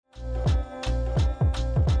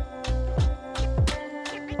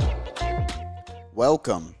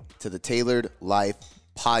Welcome to the Tailored Life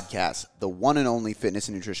Podcast, the one and only fitness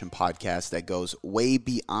and nutrition podcast that goes way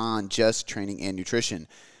beyond just training and nutrition.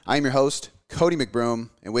 I am your host, Cody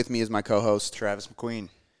McBroom, and with me is my co-host, Travis McQueen.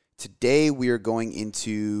 Today we are going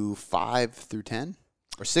into 5 through 10,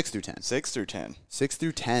 or 6 through 10? 6 through 10. 6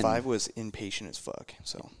 through 10. 5 was impatient as fuck,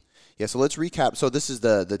 so. Yeah, so let's recap. So this is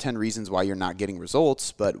the 10 reasons why you're not getting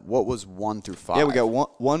results, but what was 1 through 5? Yeah, we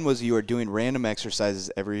got one was you are doing random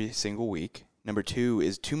exercises every single week. Number 2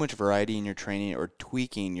 is too much variety in your training or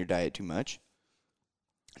tweaking your diet too much.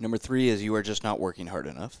 Number 3 is you are just not working hard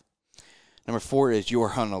enough. Number 4 is you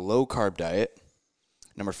are on a low-carb diet.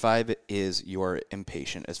 Number 5 is you are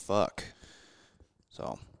impatient as fuck.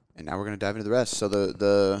 So, and now we're going to dive into the rest. So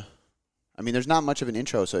there's not much of an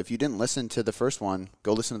intro. So if you didn't listen to the first one,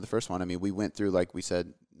 go listen to the first one. I mean, we went through, like we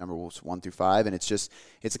said, numbers 1 through 5, and it's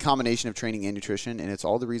a combination of training and nutrition, and it's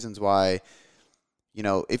all the reasons why, you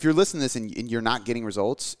know, if you're listening to this and you're not getting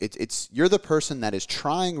results, you're the person that is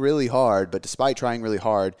trying really hard, but despite trying really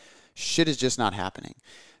hard, shit is just not happening.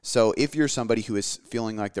 So if you're somebody who is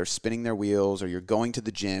feeling like they're spinning their wheels, or you're going to the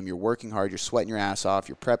gym, you're working hard, you're sweating your ass off,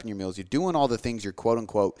 you're prepping your meals, you're doing all the things you're quote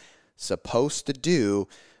unquote supposed to do,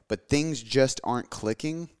 but things just aren't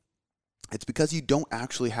clicking, it's because you don't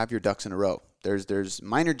actually have your ducks in a row. There's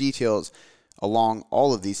minor details along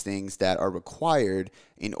all of these things that are required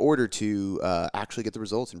in order to actually get the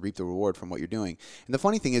results and reap the reward from what you're doing. And the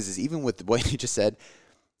funny thing is even with what you just said,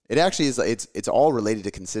 it actually is, it's all related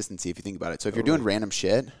to consistency if you think about it. So if you're doing random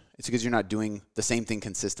shit, it's because you're not doing the same thing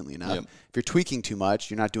consistently enough. Yep. If you're tweaking too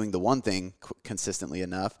much, you're not doing the one thing consistently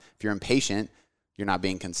enough. If you're impatient, you're not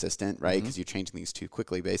being consistent, right? Because you're changing things too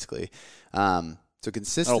quickly, basically. So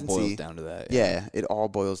consistency. It all boils down to that. Yeah, it all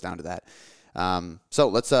boils down to that. So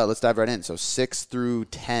let's dive right in. So 6 through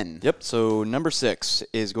 10. Yep. So number 6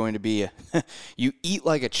 is going to be you eat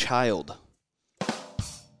like a child.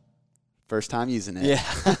 First time using it.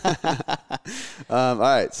 Yeah. All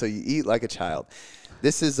right. So you eat like a child.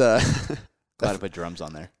 This is Glad I put drums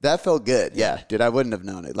on there. That felt good. Yeah, dude. I wouldn't have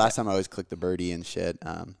known it. Last time I always clicked the birdie and shit.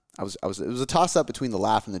 It was a toss up between the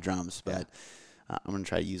laugh and the drums, but I'm gonna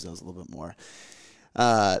try to use those a little bit more.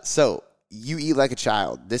 So you eat like a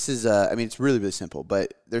child. This is, it's really, really simple,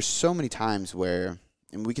 but there's so many times where,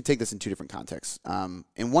 and we can take this in 2 different contexts.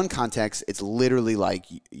 In one context, it's literally like,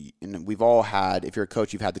 and we've all had, if you're a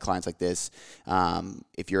coach, you've had the clients like this.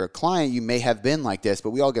 If you're a client, you may have been like this,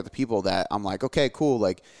 but we all get the people that I'm like, okay, cool.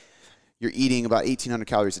 Like you're eating about 1,800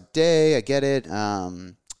 calories a day. I get it.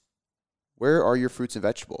 Where are your fruits and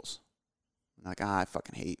vegetables? I'm like, I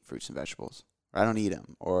fucking hate fruits and vegetables, or I don't eat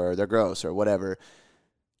them, or they're gross, or whatever.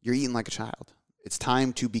 You're eating like a child. It's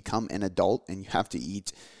time to become an adult, and you have to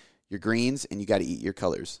eat your greens, and you got to eat your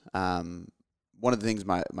colors. One of the things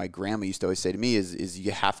my grandma used to always say to me is you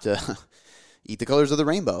have to eat the colors of the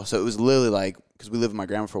rainbow. So it was literally like, because we lived with my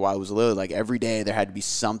grandma for a while, it was literally like every day there had to be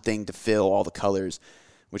something to fill all the colors,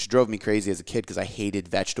 which drove me crazy as a kid because I hated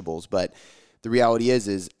vegetables. But the reality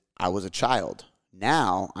is I was a child.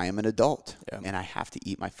 Now I am an adult, and I have to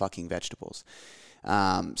eat my fucking vegetables.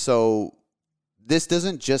 So this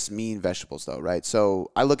doesn't just mean vegetables, though, right? So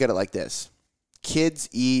I look at it like this. Kids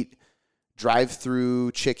eat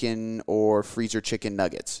drive-through chicken or freezer chicken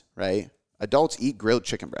nuggets, right? Adults eat grilled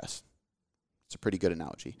chicken breast. It's a pretty good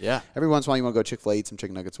analogy. Yeah. Every once in a while you want to go Chick-fil-A, eat some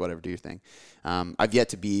chicken nuggets, whatever, do your thing. I've yet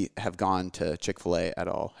to have gone to Chick-fil-A at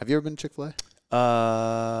all. Have you ever been to Chick-fil-A?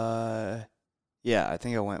 Yeah, I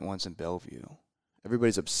think I went once in Bellevue.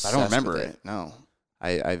 Everybody's obsessed. I don't remember with it. No.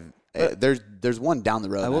 there's one down the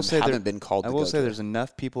road. I haven't been called. I will say there's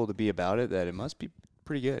enough people to be about it that it must be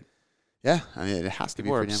pretty good. Yeah, I mean it has to be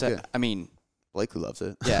pretty damn good. I mean, Blakely loves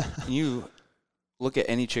it. Yeah, you look at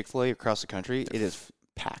any Chick-fil-A across the country, it is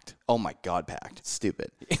packed. Oh my God, packed. It's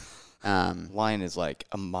stupid. Line is like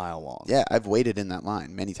a mile long. Yeah, I've waited in that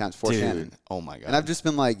line many times for Shannon. Oh my God. And I've just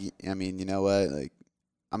been like, I mean, you know what? Like,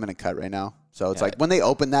 I'm in a cut right now. So it's like when they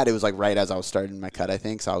opened that, it was like right as I was starting my cut, I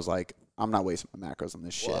think. So I was like, I'm not wasting my macros on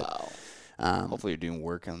this shit. Wow. Hopefully you're doing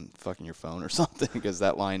work on fucking your phone or something because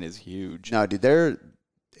that line is huge. No, dude,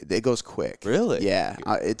 it goes quick. Really? Yeah.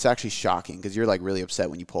 It's actually shocking because you're like really upset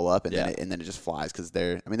when you pull up and then it just flies because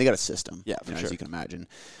they got a system. Yeah, for sure. As you can imagine.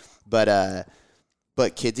 But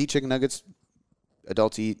kids eat chicken nuggets.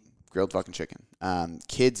 Adults eat grilled fucking chicken.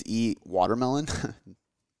 Kids eat watermelon.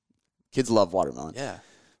 Kids love watermelon. Yeah.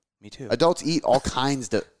 Me too. Adults eat all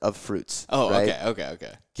kinds of fruits. Oh, right? Okay.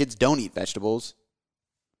 Kids don't eat vegetables.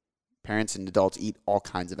 Parents and adults eat all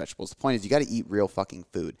kinds of vegetables. The point is you got to eat real fucking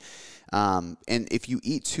food. And if you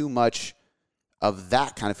eat too much of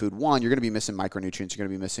that kind of food, one, you're going to be missing micronutrients. You're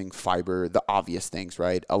going to be missing fiber, the obvious things,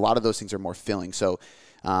 right? A lot of those things are more filling. So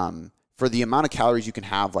for the amount of calories you can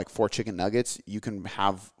have, like 4 chicken nuggets, you can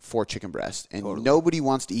have 4 chicken breasts. And Totally. nobody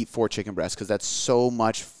wants to eat 4 chicken breasts because that's so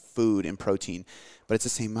much food and protein, but it's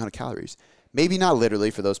the same amount of calories. Maybe not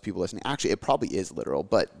literally for those people listening. Actually, it probably is literal,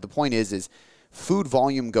 but the point is food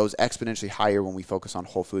volume goes exponentially higher when we focus on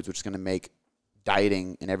whole foods, which is going to make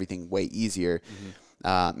dieting and everything way easier,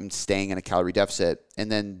 and staying in a calorie deficit.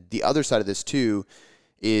 And then the other side of this too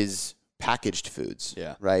is packaged foods,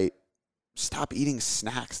 right? Stop eating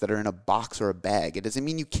snacks that are in a box or a bag. It doesn't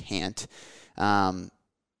mean you can't.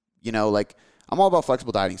 Like I'm all about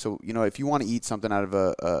flexible dieting. So, if you want to eat something out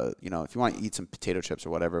of if you want to eat some potato chips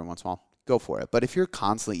or whatever once in a while, go for it. But if you're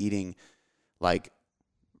constantly eating like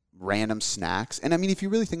random snacks, and I mean, if you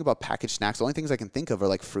really think about packaged snacks, the only things I can think of are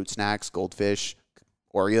like fruit snacks, Goldfish,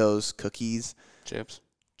 Oreos, cookies,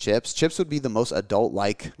 Chips would be the most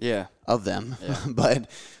adult-like of them. Yeah. But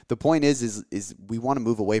the point is we want to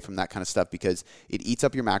move away from that kind of stuff because it eats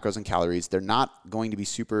up your macros and calories. They're not going to be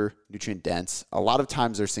super nutrient dense. A lot of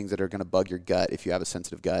times there's things that are going to bug your gut if you have a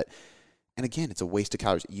sensitive gut. And again, it's a waste of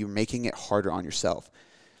calories. You're making it harder on yourself.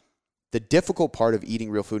 The difficult part of eating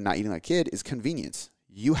real food and not eating like a kid is convenience.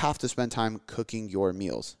 You have to spend time cooking your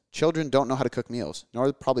meals. Children don't know how to cook meals,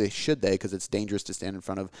 nor probably should they because it's dangerous to stand in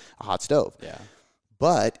front of a hot stove. Yeah.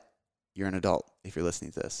 But you're an adult if you're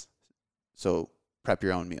listening to this. So prep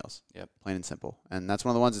your own meals. Yep. Plain and simple. And that's one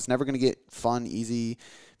of the ones that's never going to get fun, easy.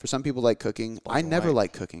 For some people like cooking. I never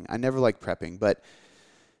like cooking. I never like prepping. But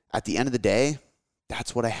at the end of the day,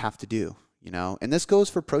 that's what I have to do, And this goes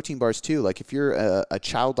for protein bars too. Like if you're a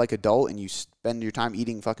childlike adult and you spend your time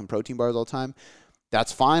eating fucking protein bars all the time,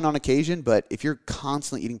 that's fine on occasion. But if you're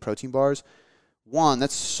constantly eating protein bars, one,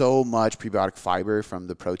 that's so much prebiotic fiber from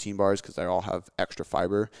the protein bars because they all have extra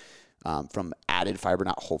fiber from added fiber,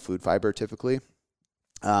 not whole food fiber typically.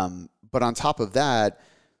 But on top of that,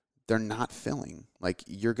 they're not filling. Like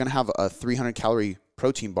you're going to have a 300-calorie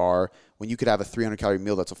protein bar when you could have a 300-calorie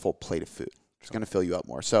meal that's a full plate of food. It's going to fill you up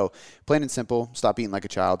more. So plain and simple, stop eating like a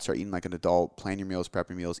child, start eating like an adult, plan your meals, prep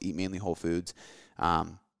your meals, eat mainly whole foods.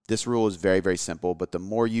 This rule is very, very simple, but the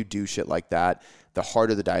more you do shit like that, the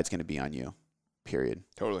harder the diet's going to be on you. Period.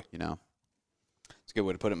 Totally. It's a good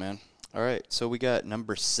way to put it, man. All right. So we got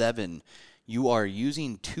number 7. You are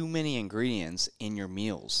using too many ingredients in your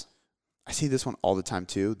meals. I see this one all the time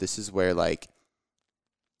too. This is where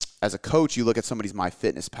as a coach, you look at somebody's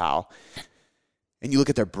MyFitnessPal and you look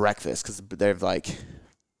at their breakfast because they're like,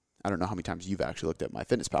 I don't know how many times you've actually looked at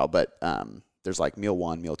MyFitnessPal, but there's like meal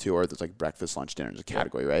 1, meal 2, or there's like breakfast, lunch, dinner. There's a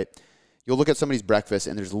category, right? You'll look at somebody's breakfast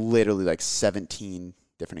and there's literally like 17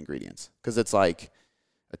 different ingredients because it's like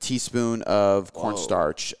a teaspoon of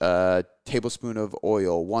cornstarch, a tablespoon of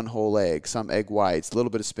oil, 1 whole egg, some egg whites, a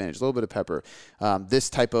little bit of spinach, a little bit of pepper,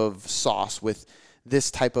 this type of sauce with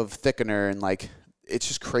this type of thickener, and like it's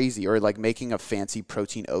just crazy. Or like making a fancy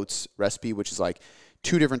protein oats recipe, which is like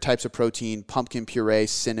 2 different types of protein, pumpkin puree,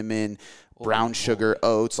 cinnamon, brown sugar,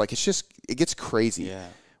 oats. Like it gets crazy. Yeah.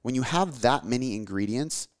 When you have that many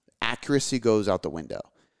ingredients, accuracy goes out the window.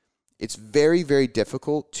 It's very, very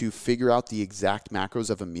difficult to figure out the exact macros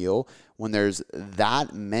of a meal when there's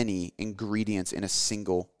that many ingredients in a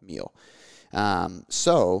single meal.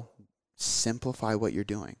 So simplify what you're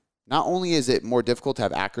doing. Not only is it more difficult to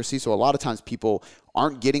have accuracy, so a lot of times people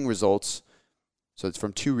aren't getting results. So it's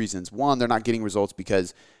from 2 reasons. One, they're not getting results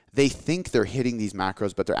because they think they're hitting these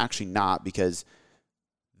macros, but they're actually not because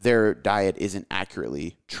their diet isn't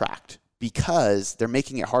accurately tracked, because they're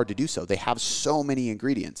making it hard to do so. They have so many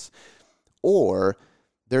ingredients. Or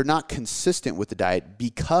they're not consistent with the diet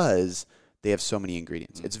because they have so many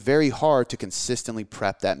ingredients. It's very hard to consistently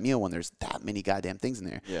prep that meal when there's that many goddamn things in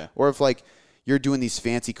there. Yeah. Or if like you're doing these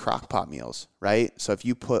fancy crock pot meals, right? So if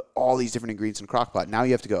you put all these different ingredients in a crock pot, now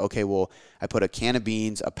you have to go, okay, well, I put a can of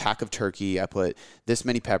beans, a pack of turkey, I put this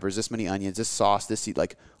many peppers, this many onions, this sauce, this seed,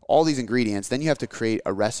 like all these ingredients. Then you have to create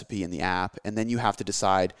a recipe in the app, and then you have to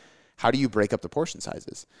decide, how do you break up the portion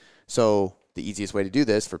sizes? So the easiest way to do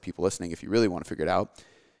this for people listening, if you really want to figure it out,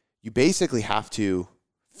 you basically have to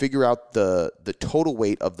figure out the total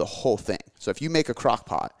weight of the whole thing. So if you make a crock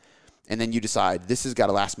pot and then you decide this has got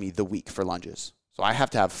to last me the week for lunges. So I have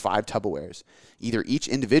to have 5 Tupperwares, either each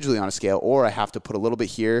individually on a scale, or I have to put a little bit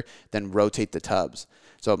here, then rotate the tubs.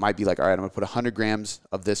 So it might be like, all right, I'm going to put 100 grams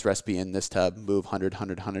of this recipe in this tub, move 100,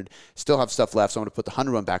 100, 100. Still have stuff left, so I'm going to put the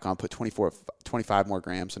 100 one back on, put 25 more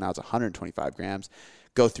grams, so now it's 125 grams.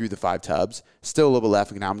 Go through the 5 tubs. Still a little bit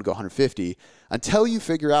left, and now I'm going to go 150 until you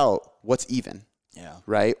figure out what's even. Yeah.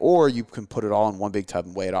 Right? Or you can put it all in one big tub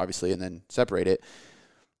and weigh it, obviously, and then separate it.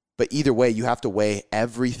 But either way, you have to weigh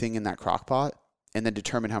everything in that crock pot and then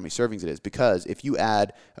determine how many servings it is. Because if you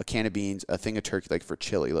add a can of beans, a thing of turkey, like for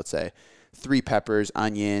chili, let's say, 3 peppers,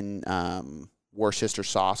 onion, Worcester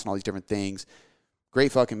sauce, and all these different things,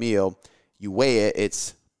 great fucking meal. You weigh it,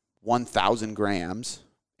 it's 1,000 grams,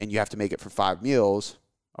 and you have to make it for 5 meals.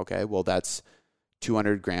 Okay, well, that's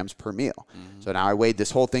 200 grams per meal. So now I weighed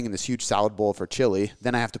this whole thing in this huge salad bowl for chili.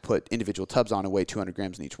 Then I have to put individual tubs on and weigh 200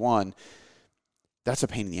 grams in each one. That's a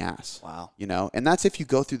pain in the ass. Wow. You know, and that's if you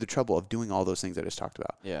go through the trouble of doing all those things I just talked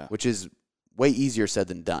about. Yeah. Which is way easier said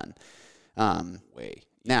than done. Way.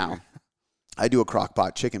 Now, I do a crock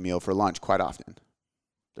pot chicken meal for lunch quite often.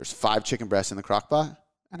 There's 5 chicken breasts in the crock pot,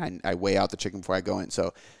 and I weigh out the chicken before I go in.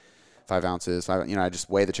 So 5 ounces, I just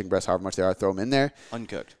weigh the chicken breasts however much they are, I throw them in there.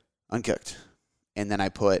 Uncooked. And then I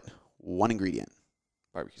put one ingredient.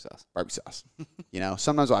 Barbecue sauce. You know,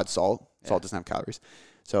 sometimes I'll add salt. Salt doesn't have calories.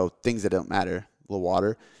 So things that don't matter, a little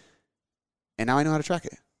water. And now I know how to track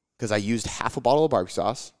it because I used half a bottle of barbecue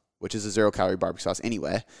sauce, which is a 0-calorie barbecue sauce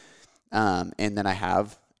anyway. And then I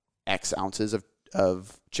have X ounces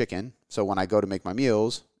of chicken. So when I go to make my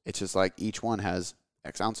meals, it's just like each one has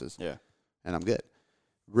X ounces. Yeah. And I'm good.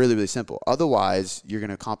 Really, really simple. Otherwise, you're going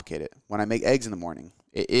to complicate it. When I make eggs in the morning,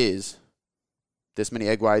 it is this many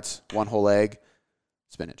egg whites, 1 whole egg,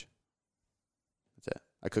 spinach. That's it.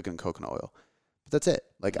 I cook it in coconut oil. But that's it.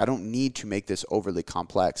 Like, I don't need to make this overly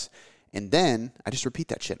complex. And then I just repeat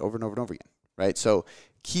that shit over and over and over again, right? So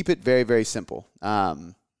keep it very, very simple.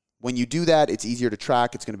 When you do that, it's easier to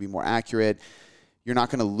track. It's going to be more accurate. You're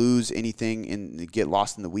not going to lose anything and get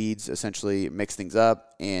lost in the weeds, essentially, mix things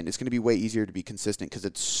up. And it's going to be way easier to be consistent because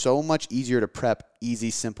it's so much easier to prep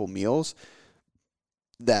easy, simple meals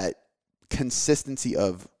that consistency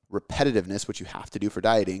of repetitiveness, which you have to do for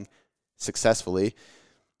dieting successfully,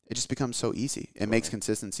 it just becomes so easy. It makes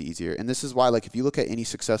consistency easier. And this is why, like, if you look at any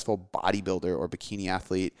successful bodybuilder or bikini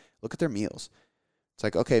athlete, look at their meals. It's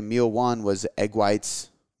like, okay, meal 1 was egg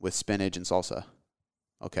whites with spinach and salsa.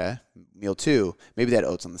 Okay. Meal 2, maybe they had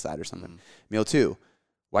oats on the side or something. Meal 2,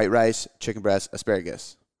 white rice, chicken breast,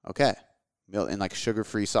 asparagus. Okay. Meal in like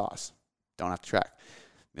sugar-free sauce. Don't have to track.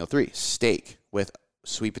 Meal 3, steak with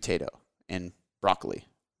sweet potato and broccoli.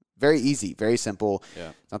 Very easy, very simple.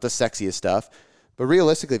 Yeah. It's not the sexiest stuff. But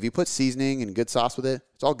realistically, if you put seasoning and good sauce with it,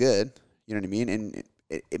 it's all good. You know what I mean? And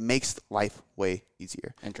it makes life way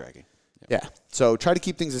easier. And tracking. Yeah. So try to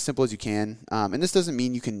keep things as simple as you can. And this doesn't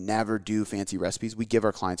mean you can never do fancy recipes. We give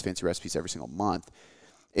our clients fancy recipes every single month.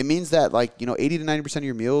 It means that 80 to 90% of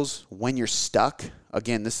your meals, when you're stuck,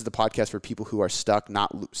 again, this is the podcast for people who are stuck,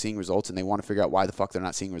 not seeing results, and they want to figure out why the fuck they're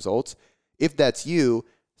not seeing results. If that's you,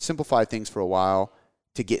 simplify things for a while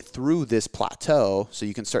to get through this plateau so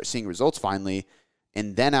you can start seeing results finally.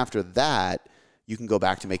 And then after that, you can go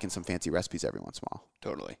back to making some fancy recipes every once in a while.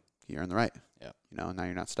 Totally. You're in the right. Yeah. Now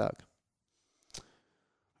you're not stuck.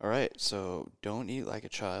 All right, so don't eat like a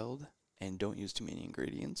child and don't use too many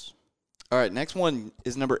ingredients. All right, next one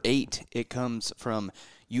is number 8. It comes from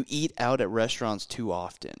you eat out at restaurants too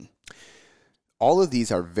often. All of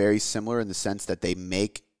these are very similar in the sense that they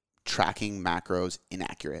make tracking macros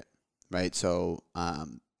inaccurate, right? So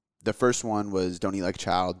the first one was don't eat like a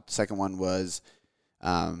child. Second one was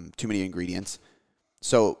too many ingredients.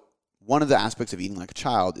 So one of the aspects of eating like a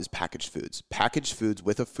child is packaged foods. Packaged foods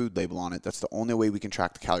with a food label on it, that's the only way we can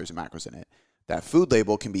track the calories and macros in it. That food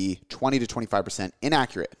label can be 20 to 25%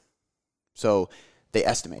 inaccurate. So they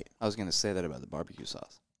estimate. I was going to say that about the barbecue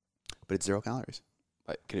sauce. But it's 0 calories.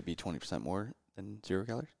 But could it be 20% more than 0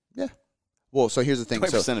 calories? Yeah. Well, so here's the thing.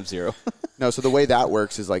 20% of 0. No, so the way that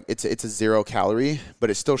works is like it's a 0 calorie, but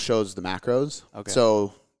it still shows the macros. Okay.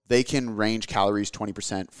 So they can range calories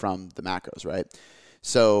 20% from the macros, right?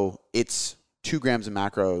 So it's 2 grams of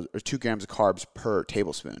macros or 2 grams of carbs per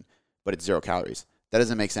tablespoon, but it's 0 calories. That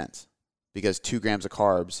doesn't make sense because 2 grams of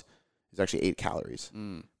carbs is actually 8 calories,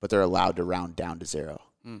 but they're allowed to round down to 0.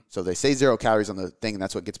 So they say 0 calories on the thing, and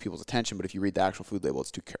that's what gets people's attention. But if you read the actual food label,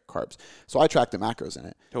 it's 2 carbs. So I track the macros in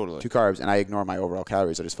it. Totally. 2 carbs, and I ignore my overall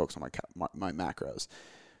calories. I just focus on my macros.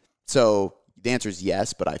 So the answer is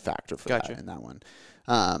yes, but I factor for that in that one.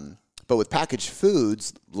 But with packaged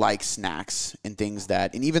foods like snacks and things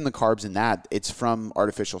that, and even the carbs in that, it's from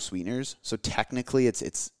artificial sweeteners. So technically, it's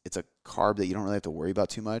a carb that you don't really have to worry about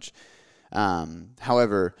too much.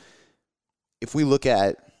 However, if we look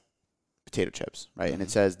at potato chips, right, and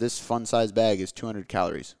it says this fun-sized bag is 200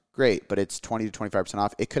 calories, great, but it's 20 to 25%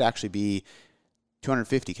 off. It could actually be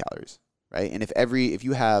 250 calories, right? And if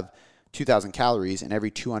you have 2,000 calories and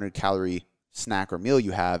every 200 calorie snack or meal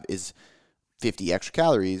you have is 50 extra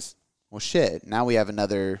calories, well, shit, now we have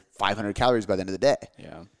another 500 calories by the end of the day.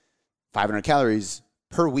 Yeah. 500 calories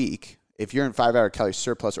per week If you're in 5-hour calorie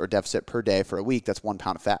surplus or deficit per day for a week, that's 1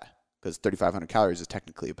 pound of fat, because 3,500 calories is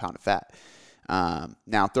technically a pound of fat.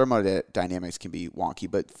 Now, thermodynamics can be wonky,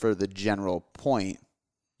 but for the general point,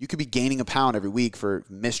 you could be gaining a pound every week for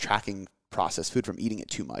mistracking processed food from eating it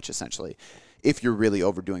too much, essentially, if you're really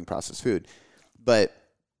overdoing processed food. But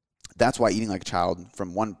that's why eating like a child,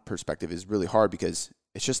 from one perspective, is really hard, because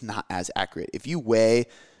it's just not as accurate. If you weigh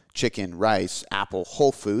chicken, rice, apple,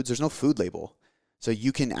 whole foods, there's no food label. So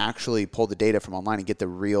you can actually pull the data from online and get the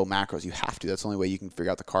real macros. You have to. That's the only way you can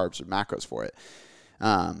figure out the carbs or macros for it.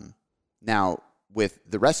 Now, with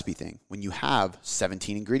the recipe thing, when you have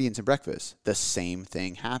 17 ingredients in breakfast, the same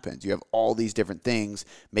thing happens. You have all these different things,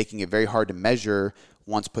 making it very hard to measure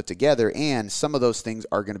once put together, and some of those things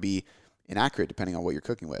are going to be inaccurate depending on what you're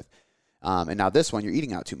cooking with. And now this one, you're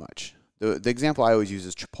eating out too much. The example I always use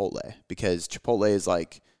is Chipotle, because Chipotle is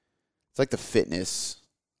like, it's like the fitness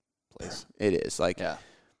place. It is. Like, Yeah.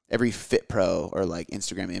 every fit pro or like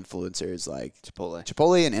Instagram influencer is like Chipotle.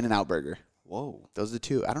 Chipotle and In-N-Out Burger. Whoa. Those are the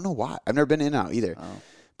two. I don't know why. I've never been In-N-Out either. Oh.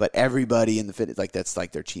 But everybody in the fitness, like, that's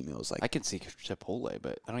like their cheat meals. Like, I can see Chipotle,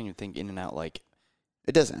 but I don't even think In-N-Out like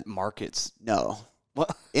it doesn't. markets. No.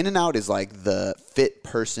 What? In-N-Out is like the fit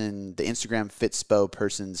person, the Instagram fitspo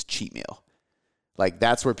person's cheat meal. Like,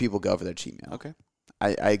 that's where people go for their cheat meal. Okay.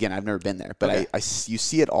 Again, I've never been there, but Okay. you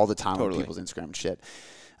see it all the time on Totally. people's Instagram and shit.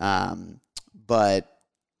 But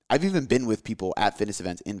I've even been with people at fitness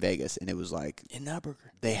events in Vegas, and it was like, In-N-Out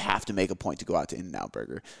Burger. they have to make a point to go out to In-N-Out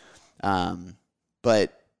Burger.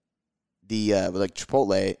 But the like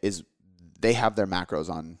Chipotle is, they have their macros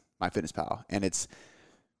on MyFitnessPal, and it's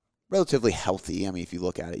relatively healthy. I mean, if you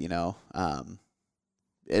look at it,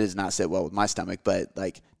 it does not sit well with my stomach, but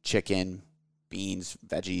like chicken, beans,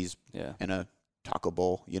 veggies, Yeah. in a taco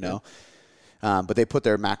bowl, but they put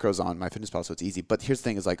their macros on MyFitnessPal, so it's easy. But here's the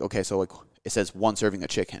thing: is like, okay, so like it says 1 serving of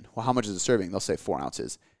chicken. Well, how much is a serving? They'll say 4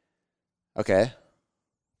 ounces. Okay,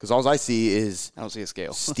 because all I see is I don't see a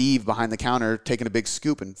scale. Steve behind the counter taking a big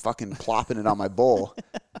scoop and fucking plopping it on my bowl.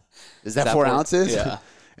 Is that That 4 4 ounces? Yeah.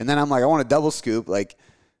 And then I'm like, I want a double scoop, like,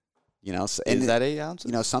 and Is that 8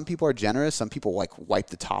 ounces? some people are generous. Some people like wipe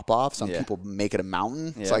the top off. Some Yeah. people make it a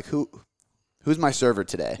mountain. It's Yeah. like, who's my server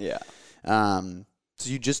today? Yeah. So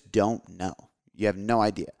you just don't know. You have no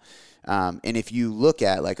idea. And if you look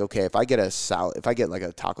at like, okay, if I get like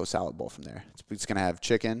a taco salad bowl from there, it's going to have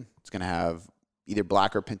chicken. It's going to have either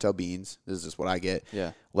black or pinto beans. This is just what I get.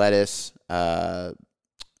 Yeah. Lettuce, the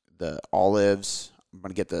olives. I'm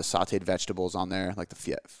going to get the sauteed vegetables on there, like the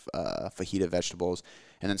fajita vegetables,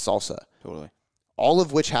 and then salsa. Totally. All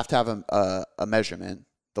of which have to have a measurement.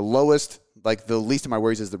 The lowest, like the least of my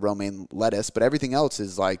worries is the romaine lettuce, but everything else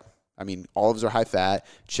is like, I mean, olives are high fat.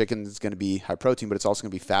 Chicken is going to be high protein, but it's also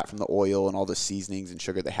going to be fat from the oil and all the seasonings and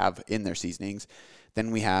sugar they have in their seasonings.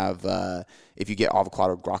 Then we have, if you get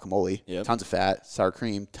avocado guacamole, Yep. tons of fat. Sour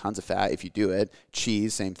cream, tons of fat if you do it.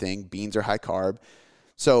 Cheese, same thing. Beans are high carb.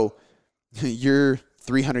 So your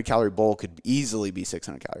 300-calorie bowl could easily be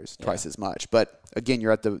 600 calories, twice as much. But again,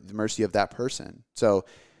 you're at the mercy of that person. So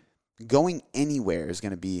going anywhere is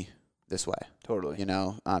going to be this way. Totally.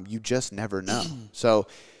 You just never know. So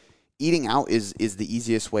eating out is the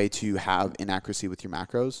easiest way to have inaccuracy with your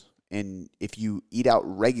macros. And if you eat out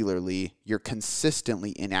regularly, you're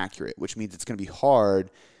consistently inaccurate, which means it's going to be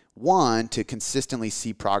hard, one, to consistently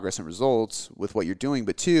see progress and results with what you're doing.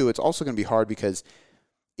 But two, it's also going to be hard because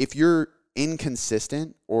if you're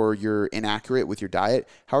inconsistent or you're inaccurate with your diet,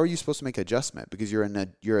 how are you supposed to make an adjustment? Because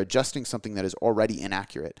you're adjusting something that is already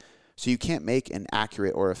inaccurate. So you can't make an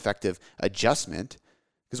accurate or effective adjustment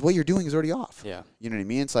because what you're doing is already off. Yeah. You know what I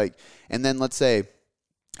mean? It's like, and then let's say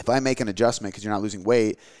if I make an adjustment because you're not losing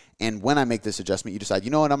weight, and when I make this adjustment, you decide,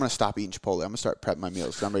 you know what, I'm going to stop eating Chipotle. I'm going to start prepping my meals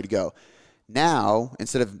because I'm ready to go. Now,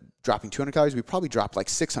 instead of dropping 200 calories, we probably dropped like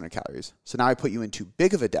 600 calories. So now I put you in too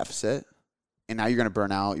big of a deficit, and now you're going to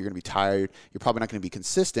burn out. You're going to be tired. You're probably not going to be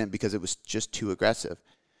consistent because it was just too aggressive.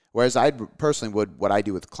 Whereas I personally what I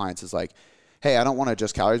do with clients is like, hey, I don't want to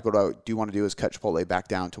adjust calories, but what I do want to do is cut Chipotle back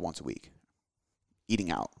down to once a week.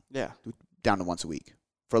 Eating out. Yeah. Down to once a week.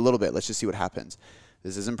 For a little bit. Let's just see what happens.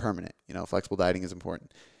 This isn't permanent. Flexible dieting is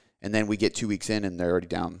important. And then we get 2 weeks in and they're already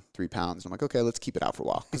down 3 pounds. I'm like, okay, let's keep it out for a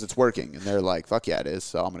while because it's working. And they're like, fuck yeah, it is.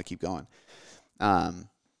 So I'm going to keep going.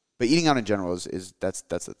 But eating out in general is that's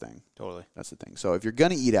the thing. Totally. That's the thing. So if you're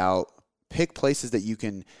going to eat out, pick places that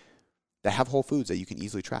have whole foods that you can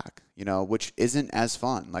easily track, which isn't as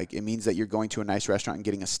fun. Like it means that you're going to a nice restaurant and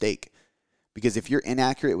getting a steak. Because if you're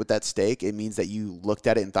inaccurate with that steak, it means that you looked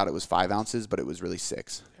at it and thought it was 5 ounces, but it was really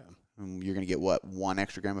 6. Yeah. And you're going to get 1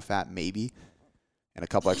 extra gram of fat, maybe. and a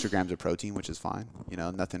couple extra grams of protein, which is fine.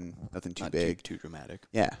 Nothing too big. Too dramatic.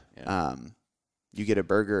 Yeah. You get a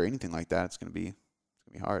burger or anything like that, it's gonna be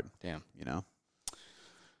hard. Damn.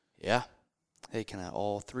 Yeah. Hey, can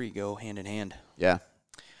all three go hand in hand? Yeah.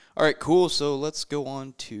 All right, cool. So let's go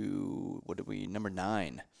on to number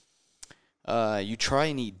 9. You try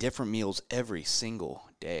and eat different meals every single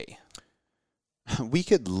day. We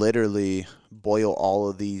could literally boil all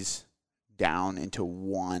of these down into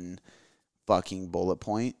one fucking bullet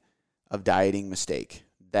point of dieting mistake.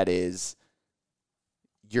 That is,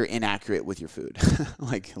 you're inaccurate with your food.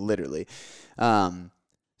 Like literally.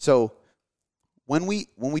 So when we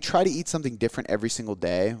try to eat something different every single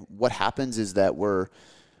day, what happens is that we're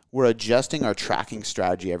adjusting our tracking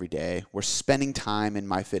strategy every day. We're spending time in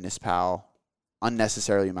MyFitnessPal,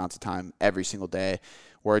 unnecessarily amounts of time every single day.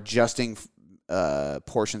 We're adjusting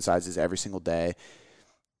portion sizes every single day.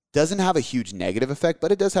 Doesn't have a huge negative effect,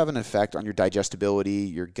 but it does have an effect on your digestibility,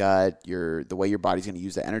 your gut, the way your body's going to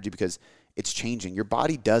use the energy, because it's changing. Your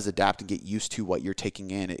body does adapt and get used to what you're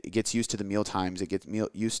taking in. It gets used to the meal times. It gets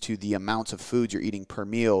used to the amounts of food you're eating per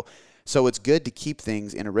meal. So it's good to keep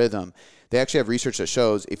things in a rhythm. They actually have research that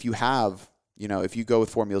shows if you go with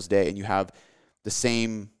 4 meals a day and you have the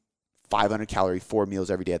same 500 calorie 4 meals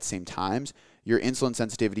every day at the same times, your insulin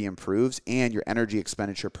sensitivity improves and your energy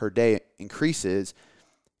expenditure per day increases.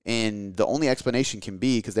 And the only explanation can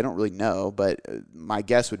be, because they don't really know, but my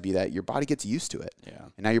guess would be that your body gets used to it. Yeah.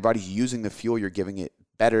 And now your body's using the fuel you're giving it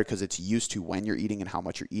better because it's used to when you're eating and how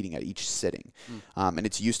much you're eating at each sitting. And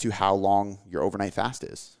it's used to how long your overnight fast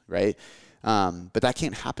is, right? But that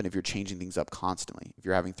can't happen if you're changing things up constantly. If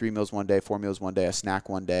you're having 3 meals one day, 4 meals one day, a snack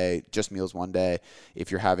one day, just meals one day, if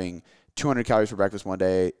you're having 200 calories for breakfast one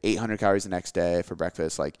day, 800 calories the next day for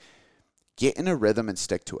breakfast, like, get in a rhythm and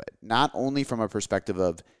stick to it. Not only from a perspective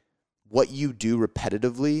of what you do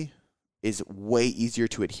repetitively is way easier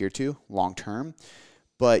to adhere to long term,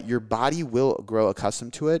 but your body will grow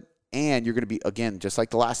accustomed to it. And you're going to be, again, just like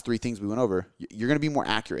the last 3 things we went over, you're going to be more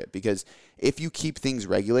accurate, because if you keep things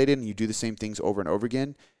regulated and you do the same things over and over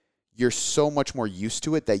again, you're so much more used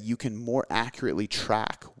to it that you can more accurately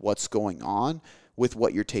track what's going on with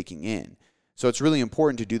what you're taking in. So it's really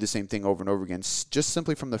important to do the same thing over and over again, just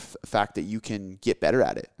simply from the fact that you can get better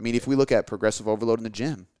at it. I mean, if we look at progressive overload in the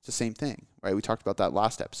gym, it's the same thing, right? We talked about that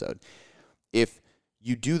last episode. If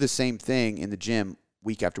you do the same thing in the gym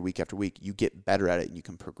week after week after week, you get better at it and you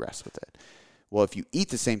can progress with it. Well, if you eat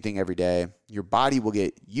the same thing every day, your body will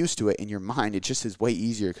get used to it. In your mind, it just is way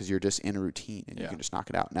easier because you're just in a routine and you can just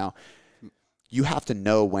knock it out. Now, you have to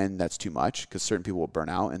know when that's too much, because certain people will burn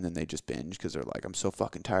out and then they just binge because they're like, I'm so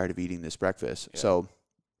fucking tired of eating this breakfast. Yeah. So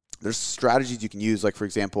there's strategies you can use. Like, for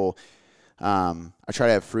example, I try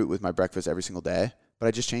to have fruit with my breakfast every single day, but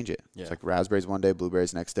I just change it. Yeah. It's like raspberries one day,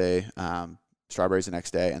 blueberries the next day, strawberries the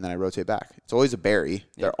next day, and then I rotate back. It's always a berry.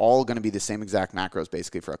 Yeah. They're all going to be the same exact macros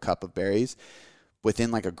basically for a cup of berries within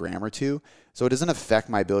like a gram or 2. So it doesn't affect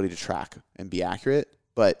my ability to track and be accurate,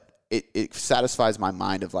 but it satisfies my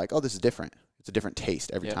mind of like, oh, this is different. It's a different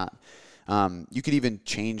taste every time. You could even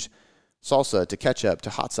change salsa to ketchup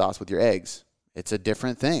to hot sauce with your eggs. It's a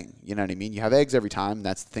different thing. You know what I mean? You have eggs every time.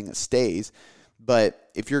 That's the thing that stays. But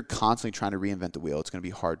if you're constantly trying to reinvent the wheel, it's going to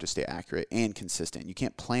be hard to stay accurate and consistent. You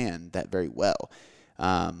can't plan that very well.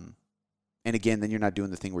 And again, then you're not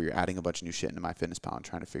doing the thing where you're adding a bunch of new shit into MyFitnessPal and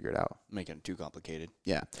trying to figure it out. Making it too complicated.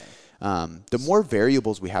 Yeah. The more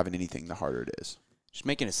variables we have in anything, the harder it is. Just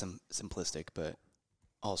making it simplistic, but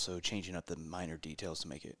also changing up the minor details to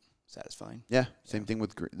make it satisfying. Yeah, same thing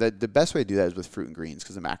with the best way to do that is with fruit and greens,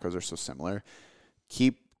 because the macros are so similar.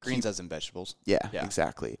 Keep greens as in vegetables. Yeah,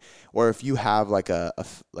 exactly. Or if you have like a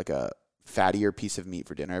fattier piece of meat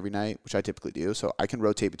for dinner every night, which I typically do, so I can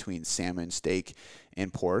rotate between salmon, steak,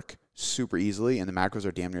 and pork super easily, and the macros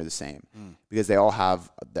are damn near the same because they all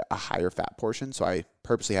have a higher fat portion. So I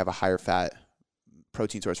purposely have a higher fat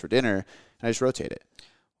protein source for dinner, and I just rotate it.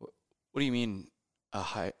 What do you mean?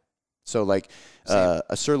 So like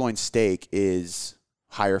a sirloin steak is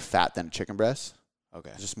higher fat than a chicken breast.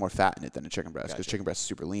 Okay. There's just more fat in it than a chicken breast because chicken breast is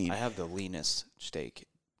super lean. I have the leanest steak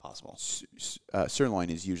possible. Sirloin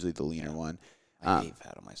is usually the leaner one. I hate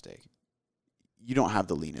fat on my steak. You don't have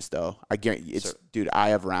the leanest though. I guarantee dude, I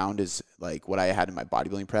have round is like what I had in my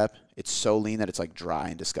bodybuilding prep. It's so lean that it's like dry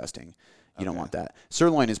and disgusting. You don't want that.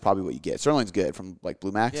 Sirloin is probably what you get. Sirloin's good from like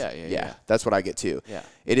Blue Max. Yeah. That's what I get too. Yeah.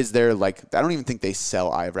 It is their like, I don't even think they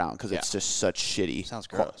sell eye round because it's just such shitty. Sounds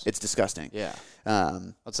gross. It's disgusting. Yeah.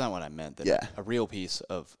 That's not what I meant. A real piece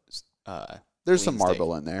of there's some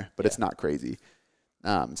marble in there, but it's not crazy.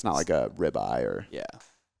 It's not like a ribeye or. Yeah.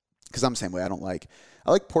 Because I'm the same way. I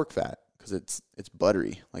like pork fat because it's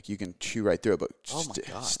buttery. Like you can chew right through it. But Oh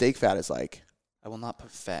my God. steak fat is like. I will not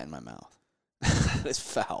put fat in my mouth. It's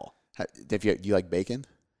foul. Do you like bacon?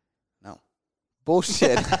 No.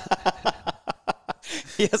 Bullshit.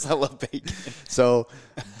 Yes, I love bacon. So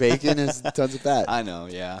bacon is tons of fat. I know,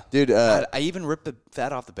 yeah. Dude, God, I even rip the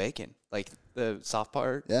fat off the bacon, like the soft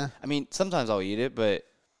part. Yeah. I mean, sometimes I'll eat it, but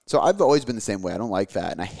so I've always been the same way. I don't like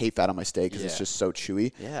fat, and I hate fat on my steak because it's Yeah. just so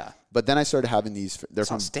chewy. yeah. But then I started having these. They're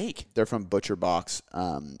It's on from steak. They're from Butcher Box.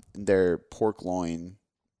 They're pork loin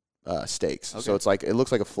steaks. Okay. So it's like it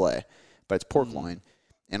looks like a fillet, but it's pork loin.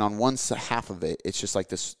 And on one half of it, it's just like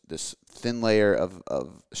this thin layer of a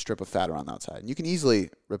strip of fat around the outside, and you can easily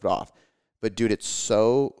rip it off. But dude, it's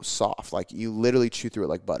so soft. Like you literally chew through it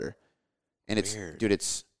like butter, and Weird.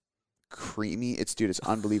 it's creamy. It's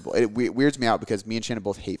unbelievable. It weirds me out because me and Shannon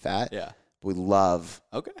both hate fat. Yeah. We love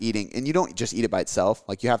Okay. eating, and you don't just eat it by itself.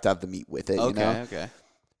 Like you have to have the meat with it. Okay. You know? Okay.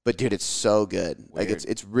 But dude, it's so good. Like Weird.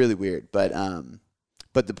 it's really weird. But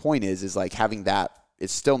the point is like having that.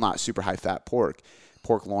 It's still not super high fat pork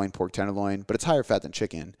loin, pork tenderloin, but it's higher fat than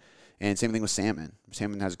chicken. And same thing with salmon.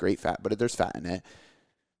 Salmon has great fat, but there's fat in it.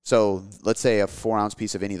 So let's say a 4-ounce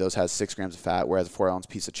piece of any of those has 6 grams of fat, whereas a 4-ounce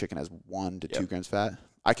piece of chicken has 1 to 2 grams of fat.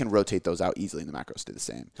 I can rotate those out easily, and the macros stay the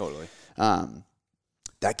same. Totally.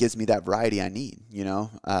 That gives me that variety I need, you know?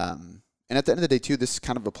 And at the end of the day, too, this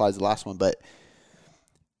kind of applies to the last one, but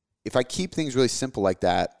if I keep things really simple like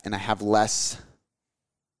that and I have less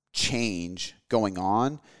change going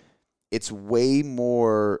on, it's way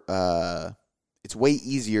more, it's way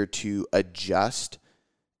easier to adjust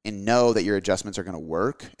and know that your adjustments are going to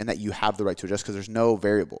work and that you have the right to adjust because there's no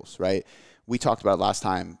variables, right? We talked about it last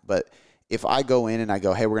time, but if I go in and I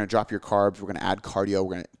go, hey, we're going to drop your carbs, we're going to add cardio,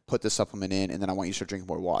 we're going to put this supplement in, and then I want you to start drinking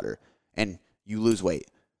more water, and you lose weight.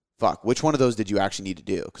 Fuck, which one of those did you actually need to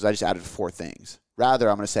do? Because I just added 4 things. Rather,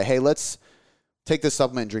 I'm going to say, hey, let's take this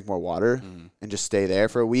supplement and drink more water and just stay there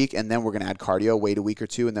for a week, and then we're going to add cardio, wait a week or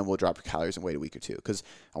two, and then we'll drop your calories and wait a week or two. Because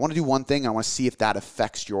I want to do one thing, and I want to see if that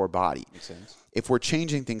affects your body. Makes sense. If we're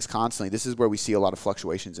changing things constantly, this is where we see a lot of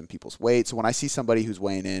fluctuations in people's weight. So when I see somebody who's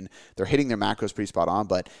weighing in, they're hitting their macros pretty spot on,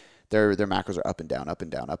 but their macros are up and down, up and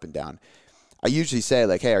down, up and down. I usually say,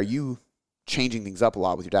 like, hey, are you changing things up a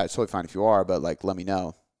lot with your diet? It's totally fine if you are, but, like, let me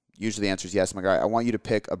know. Usually the answer is yes. I'm like, all right, I want you to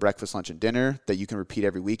pick a breakfast, lunch, and dinner that you can repeat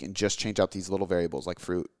every week and just change out these little variables like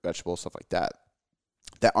fruit, vegetables, stuff like that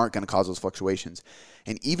aren't going to cause those fluctuations.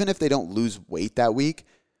 And even if they don't lose weight that week,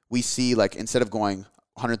 we see, like, instead of going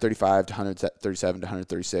 135 to 137 to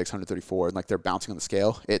 136, 134, and like they're bouncing on the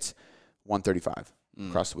scale, it's 135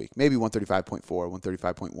 across the week. Maybe 135.4,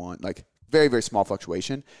 135.1, like very, very small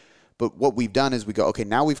fluctuation. But what we've done is we go, okay,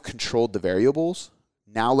 now we've controlled the variables.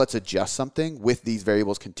 Now let's adjust something with these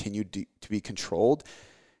variables continued to be controlled.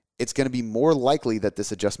 It's going to be more likely that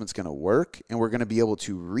this adjustment's going to work, and we're going to be able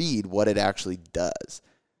to read what it actually does,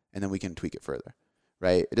 and then we can tweak it further,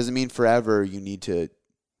 right? It doesn't mean forever you need to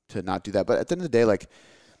not do that. But at the end of the day, like,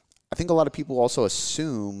 I think a lot of people also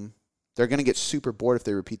assume they're going to get super bored if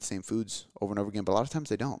they repeat the same foods over and over again, but a lot of times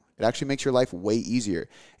they don't. It actually makes your life way easier,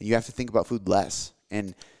 and you have to think about food less.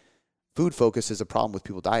 And food focus is a problem with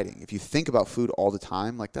people dieting. If you think about food all the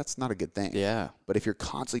time, like, that's not a good thing. Yeah. But if you're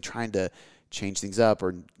constantly trying to change things up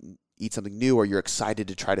or eat something new, or you're excited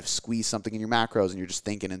to try to squeeze something in your macros and you're just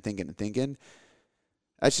thinking and thinking and thinking,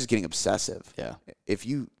 that's just getting obsessive. Yeah. If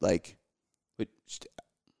you, like,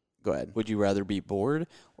 go ahead. Would you rather be bored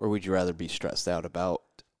or would you rather be stressed out about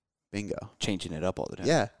Bingo. changing it up all the time?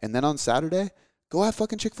 Yeah. And then on Saturday, go have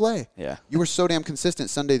fucking Chick-fil-A. Yeah. You were so damn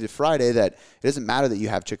consistent Sunday to Friday that it doesn't matter that you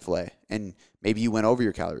have Chick-fil-A. And maybe you went over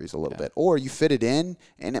your calories a little bit. Or you fit it in,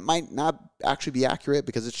 and it might not actually be accurate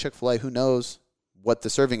because it's Chick-fil-A. Who knows what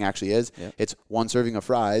the serving actually is? Yep. It's one serving of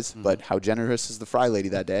fries, but how generous is the fry lady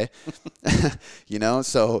that day? You know?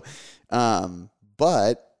 So,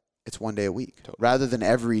 but it's one day a week. Totally. Rather than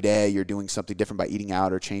every day you're doing something different by eating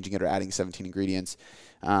out or changing it or adding 17 ingredients.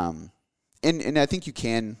 And I think you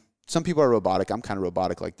can. Some people are robotic. I'm kind of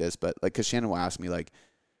robotic like this, but like, because Shannon will ask me, like,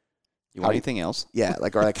 You want anything else? yeah,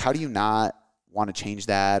 like, or like, how do you not want to change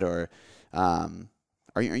that? Or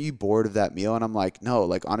are you bored of that meal? And I'm like, no,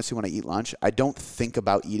 like, honestly, when I eat lunch, I don't think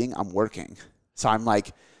about eating. I'm working. So I'm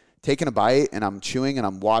like taking a bite and I'm chewing and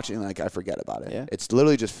I'm watching, and like, I forget about it. Yeah. It's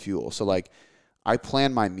literally just fuel. So like, I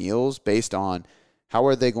plan my meals based on how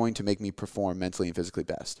are they going to make me perform mentally and physically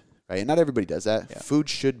best, right? And not everybody does that. Yeah. Food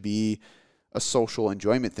should be a social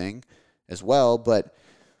enjoyment thing as well, but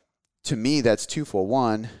to me, that's twofold.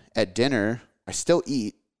 One, at dinner, I still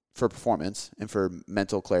eat for performance and for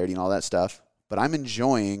mental clarity and all that stuff, but I'm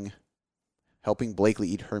enjoying helping Blakely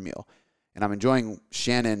eat her meal. and I'm enjoying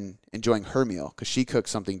Shannon enjoying her meal because she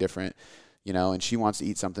cooks something different, you know, and she wants to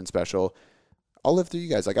eat something special. I'll live through you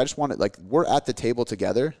guys. Like, I just want it. Like, we're at the table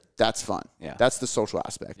together. That's fun. Yeah. That's the social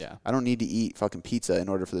aspect. Yeah. I don't need to eat fucking pizza in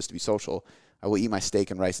order for this to be social. I will eat my steak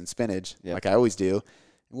and rice and spinach like I always do,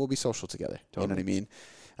 and we'll be social together. Totally. You know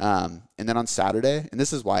what I mean? And then on Saturday, and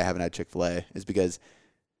this is why I haven't had Chick-fil-A, is because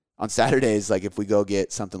on Saturdays, like, if we go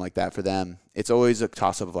get something like that for them, it's always a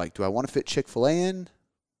toss-up of, like, do I want to fit Chick-fil-A in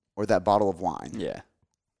or that bottle of wine? Yeah.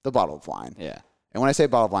 The bottle of wine. Yeah. And when I say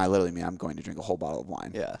bottle of wine, I literally mean I'm going to drink a whole bottle of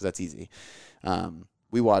wine. Yeah. 'Cause that's easy.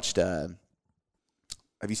 We watched, have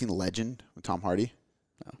you seen Legend with Tom Hardy?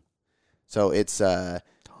 No. So it's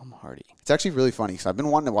Tom Hardy. it's actually really funny because I've been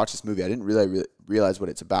wanting to watch this movie. I didn't really realize what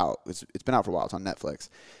it's about. It's been out for a while. It's on Netflix.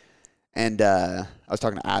 And I was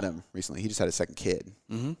talking to Adam recently. He just had a second kid.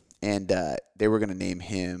 Mm-hmm. And they were going to name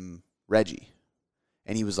him Reggie.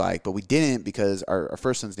 And he was like, but we didn't because our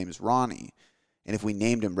first son's name is Ronnie. And if we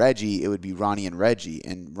named him Reggie, it would be Ronnie and Reggie.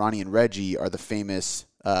 And Ronnie and Reggie are the famous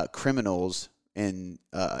criminals in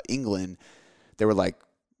England. They were like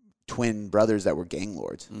twin brothers that were gang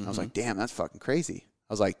lords. Mm-hmm. I was like, damn, that's fucking crazy.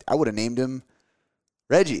 I was like, I would have named him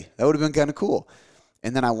Reggie. That would have been kind of cool.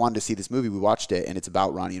 And then I wanted to see this movie. We watched it, and it's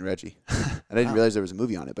about Ronnie and Reggie. And I didn't realize there was a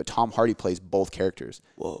movie on it. But Tom Hardy plays both characters.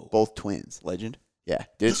 Whoa. Both twins. Legend? Yeah.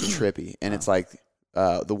 Dude, it's trippy. And it's like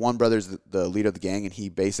the one brother's the leader of the gang, and he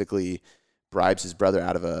basically bribes his brother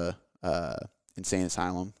out of a insane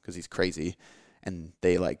asylum because he's crazy. And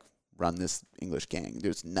they, like, run this English gang. Dude,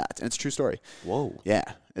 it's nuts. And it's a true story. Whoa. Yeah.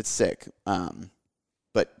 It's sick.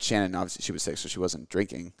 But Shannon, obviously, she was sick, so she wasn't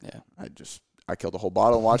drinking. Yeah. I killed a whole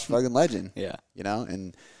bottle and watched fucking Legend. Yeah. You know?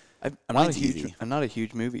 And I'm not a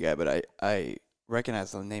huge movie guy, but I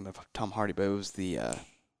recognize the name of Tom Hardy, but it was the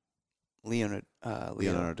Leonardo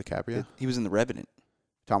DiCaprio? He was in The Revenant.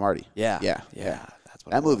 Tom Hardy. Yeah. Yeah. That's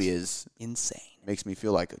what that movie is insane. Makes me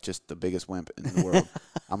feel like just the biggest wimp in the world.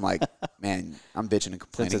 I'm like, man, I'm bitching and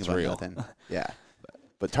complaining Since it's about real. nothing. Yeah.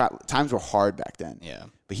 But times were hard back then. Yeah.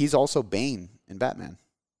 But he's also Bane in Batman.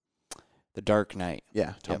 The Dark Knight.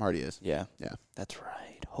 Yeah, Tom Hardy is. Yeah. Yeah. That's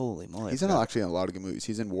right. Holy moly. He's actually in a lot of good movies.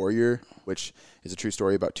 He's in Warrior, which is a true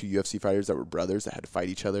story about two UFC fighters that were brothers that had to fight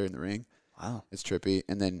each other in the ring. Wow. It's trippy.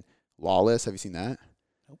 And then Lawless. Have you seen that?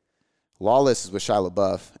 Nope. Lawless is with Shia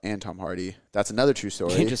LaBeouf and Tom Hardy. That's another true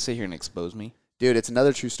story. You can't just sit here and expose me. Dude, it's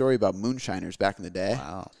another true story about moonshiners back in the day.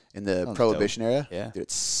 Wow. In the Sounds Prohibition era. Yeah. Dude,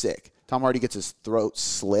 it's sick. Tom Hardy gets his throat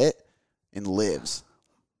slit and lives.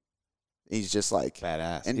 He's just like...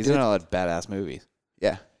 Badass. And He's in a lot of badass movies.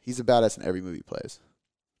 Yeah. He's a badass in every movie he plays.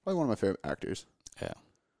 Probably one of my favorite actors. Yeah.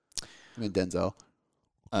 I mean, Denzel.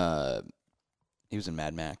 He was in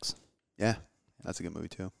Mad Max. Yeah. That's a good movie,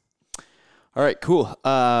 too. All right, cool.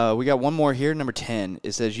 We got one more here, number 10.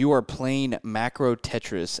 It says, you are playing macro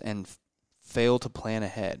Tetris and fail to plan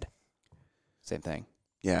ahead. Same thing.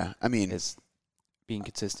 Yeah. I mean... Is being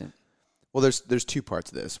consistent. Well, there's two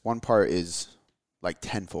parts of this. One part is like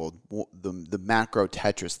tenfold. The macro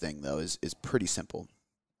Tetris thing, though, is pretty simple.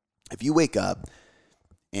 If you wake up,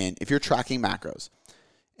 and if you're tracking macros,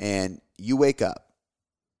 and you wake up,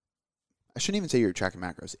 I shouldn't even say you're tracking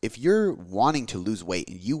macros. If you're wanting to lose weight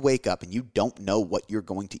and you wake up and you don't know what you're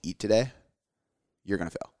going to eat today, you're going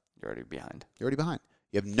to fail. You're already behind. You're already behind.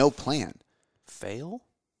 You have no plan. Fail?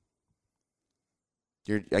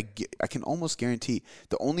 I can almost guarantee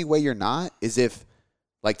the only way you're not is if,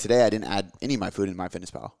 like today, I didn't add any of my food in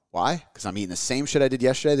MyFitnessPal. Why? Because I'm eating the same shit I did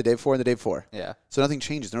yesterday, the day before, and the day before. Yeah. So nothing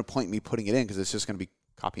changes. There's no point in me putting it in because it's just going to be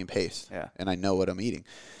copy and paste. Yeah. And I know what I'm eating.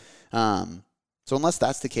 So unless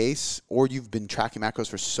that's the case, or you've been tracking macros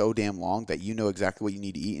for so damn long that you know exactly what you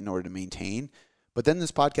need to eat in order to maintain, but then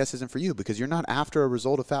this podcast isn't for you because you're not after a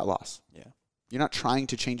result of fat loss. Yeah. You're not trying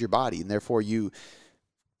to change your body, and therefore you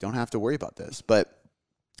don't have to worry about this. But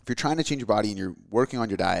if you're trying to change your body and you're working on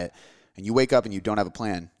your diet and you wake up and you don't have a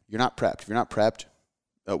plan, you're not prepped. If you're not prepped,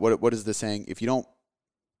 what is the saying? If you don't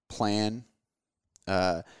plan,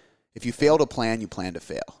 if you fail to plan, you plan to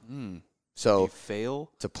fail. So if you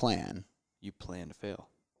fail to plan, you plan to fail.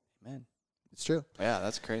 Amen. It's true. Yeah,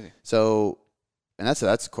 that's crazy. So, and that's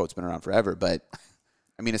a quote's been around forever, but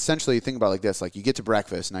I mean, essentially think about it like this, like you get to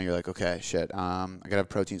breakfast, now you're like, okay, shit, I gotta have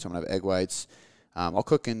protein, so I'm gonna have egg whites. I'll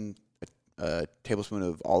cook in a tablespoon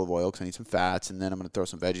of olive oil because I need some fats, and then I'm going to throw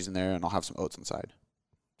some veggies in there, and I'll have some oats inside.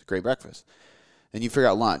 It's a great breakfast. Then you figure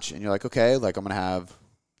out lunch, and you're like, okay, like I'm going to have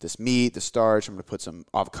this meat, the starch, I'm going to put some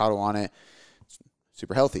avocado on it. It's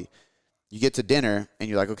super healthy. You get to dinner, and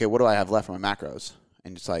you're like, okay, what do I have left for my macros?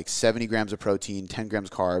 And it's like 70 grams of protein, 10 grams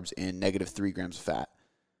carbs, and -3 grams of fat.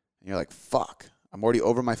 And you're like, fuck, I'm already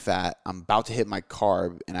over my fat. I'm about to hit my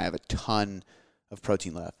carb, and I have a ton of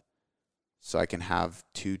protein left. so I can have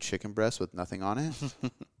 2 chicken breasts with nothing on it,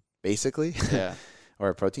 basically, Yeah. or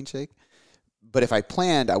a protein shake. But if I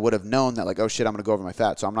planned, I would have known that, like, oh shit, I'm going to go over my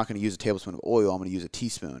fat. So I'm not going to use a tablespoon of oil. I'm going to use a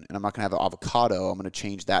teaspoon. And I'm not going to have an avocado. I'm going to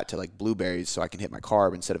change that to like blueberries so I can hit my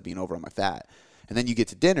carb instead of being over on my fat. And then you get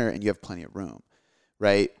to dinner and you have plenty of room,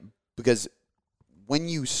 right? Because when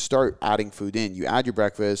you start adding food in, you add your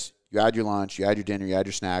breakfast, you add your lunch, you add your dinner, you add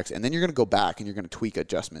your snacks, and then you're going to go back and you're going to tweak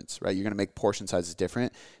adjustments, right? You're going to make portion sizes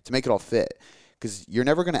different to make it all fit. Because you're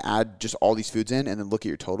never going to add just all these foods in and then look at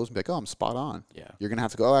your totals and be like, oh, I'm spot on. Yeah. You're going to have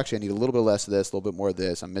to go, oh, actually, I need a little bit less of this, a little bit more of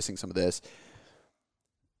this. I'm missing some of this.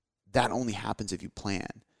 That only happens if you plan.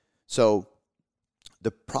 So the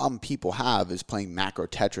problem people have is playing macro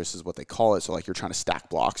Tetris is what they call it. So like you're trying to stack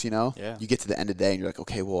blocks, you know? Yeah. You get to the end of the day and you're like,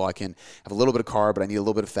 okay, well, I can have a little bit of carb, but I need a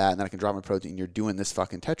little bit of fat, and then I can drop my protein. You're doing this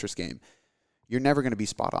fucking Tetris game. You're never going to be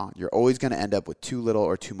spot on. You're always going to end up with too little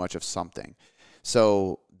or too much of something.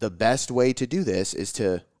 So the best way to do this is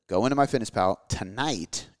to go into MyFitnessPal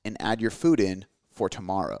tonight and add your food in for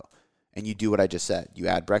tomorrow. And you do what I just said. You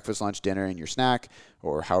add breakfast, lunch, dinner, and your snack,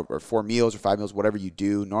 or 4 meals or 5 meals, whatever you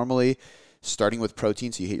do normally, starting with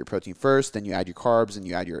protein. So you hit your protein first, then you add your carbs, and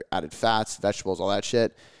you add your added fats, vegetables, all that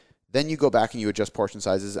shit. Then you go back and you adjust portion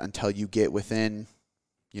sizes until you get within,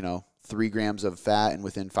 3 grams of fat and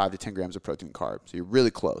within 5 to 10 grams of protein and carb. So you're really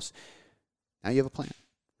close. Now you have a plan,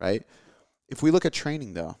 right? If we look at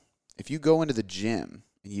training, though, if you go into the gym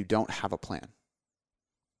and you don't have a plan,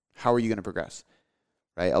 how are you going to progress?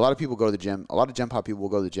 Right? A lot of people go to the gym. A lot of Gen Pop people will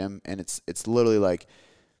go to the gym, and it's literally like,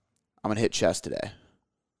 I'm going to hit chest today.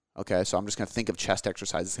 Okay, so I'm just going to think of chest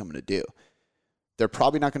exercises I'm going to do. They're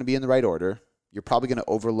probably not going to be in the right order. You're probably going to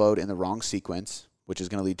overload in the wrong sequence, which is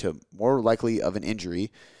going to lead to more likely of an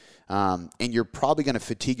injury. And you're probably going to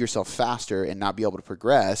fatigue yourself faster and not be able to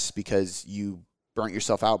progress because you burnt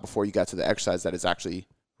yourself out before you got to the exercise that is actually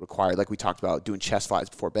required. Like we talked about doing chest flies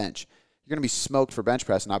before bench. You're going to be smoked for bench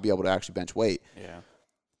press and not be able to actually bench weight. Yeah.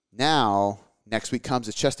 Now, next week comes,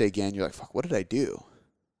 it's chest day again. You're like, fuck, what did I do?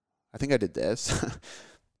 I think I did this.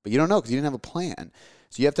 But you don't know because you didn't have a plan.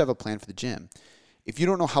 So you have to have a plan for the gym. If you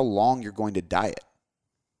don't know how long you're going to diet,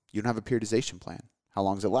 you don't have a periodization plan. How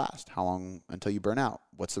long does it last? How long until you burn out?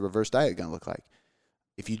 What's the reverse diet going to look like?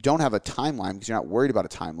 If you don't have a timeline because you're not worried about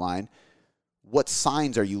a timeline, what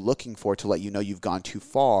signs are you looking for to let you know you've gone too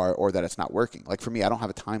far or that it's not working? Like for me, I don't have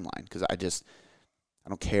a timeline because I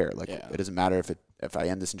don't care. Like It doesn't matter if I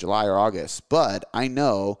end this in July or August. But I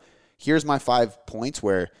know here's my 5 points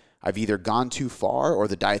where I've either gone too far or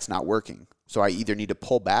the diet's not working. So I either need to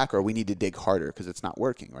pull back or we need to dig harder because it's not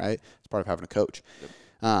working, right? It's part of having a coach.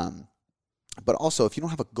 Yep. But also, if you don't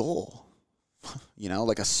have a goal,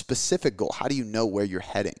 like a specific goal, how do you know where you're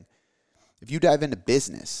heading? If you dive into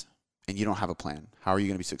business and you don't have a plan, how are you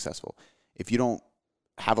going to be successful? If you don't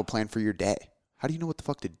have a plan for your day, how do you know what the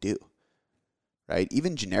fuck to do? Right?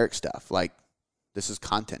 Even generic stuff, like this is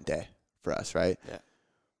content day for us, right? Yeah.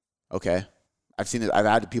 Okay. I've seen it. I've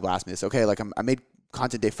had people ask me this. Okay, like I made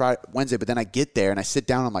content day Wednesday, but then I get there and I sit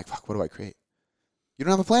down and I'm like, fuck, what do I create? You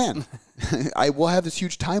don't have a plan. I will have this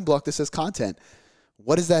huge time block that says content.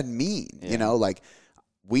 What does that mean? Yeah.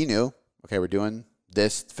 We knew, okay, we're doing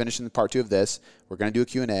this, finishing the part 2 of this. We're going to do a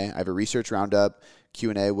Q&A. I have a research roundup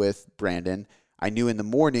Q&A with Brandon. I knew in the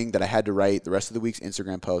morning that I had to write the rest of the week's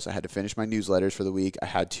Instagram posts. I had to finish my newsletters for the week. I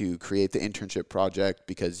had to create the internship project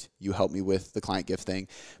because you helped me with the client gift thing.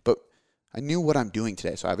 But I knew what I'm doing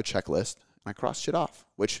today. So I have a checklist and I cross shit off,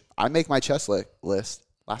 which I make my list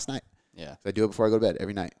last night. Yeah. So I do it before I go to bed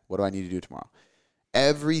every night. What do I need to do tomorrow?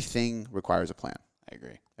 Everything requires a plan. I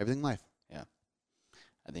agree. Everything in life. Yeah.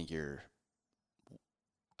 I think I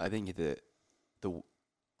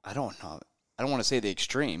don't know. I don't want to say the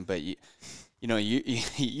extreme, but you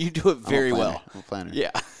do it very well. I'm a planner.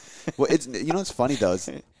 Yeah. Well, what's funny though is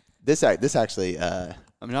this actually.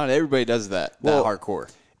 Not everybody does that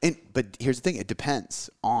hardcore. But here's the thing: it depends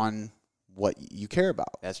on what you care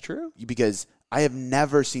about. That's true. Because I have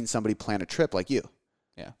never seen somebody plan a trip like you.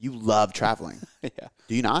 Yeah. You love traveling. Yeah.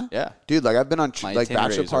 Do you not? Yeah. Dude, I've been on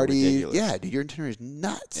bachelor party. Yeah, dude, your itinerary is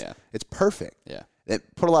nuts. Yeah. It's perfect. Yeah.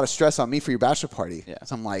 It put a lot of stress on me for your bachelor party. Yeah.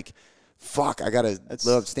 So I'm like, fuck, I got to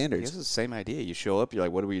live up standards. It's the same idea. You show up, you're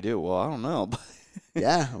like, what do we do? Well, I don't know.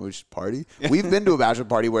 Yeah, we just party. We've been to a bachelor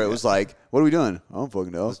party where it was like, what are we doing? I don't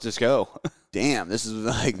fucking know. Let's just go. Damn, this is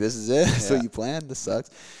it? This is what you planned? This sucks.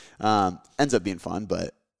 Ends up being fun,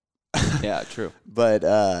 but yeah, true. But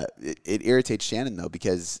it irritates Shannon though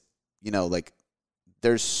because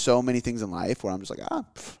there's so many things in life where I'm just like I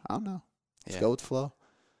don't know, let's go with the flow.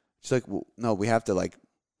 She's like, well, no, we have to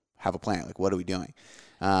have a plan. Like, what are we doing?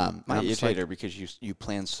 Might irritate her because you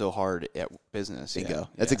plan so hard at business. Bingo.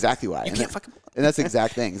 That's exactly why. You can't fucking. And that's the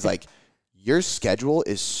exact thing. It's like your schedule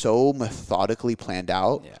is so methodically planned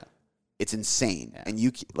out. Yeah. It's insane. Yeah. And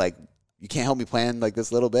you can't help me plan like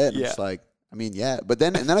this little bit. And I'm just like, I mean, yeah. But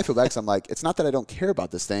then I feel bad because I'm like, it's not that I don't care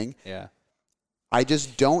about this thing. Yeah. I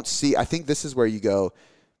just don't see. I think this is where you go.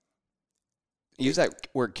 Use that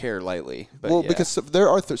word care lightly. But well, because there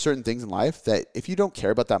are certain things in life that if you don't care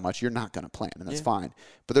about that much, you're not going to plan, and that's fine.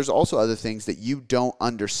 But there's also other things that you don't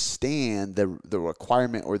understand the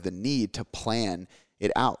requirement or the need to plan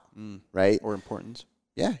it out, right? Or importance.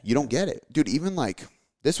 Yeah, you don't get it. Dude, even like,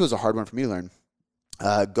 this was a hard one for me to learn.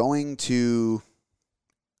 Going to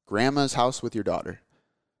grandma's house with your daughter.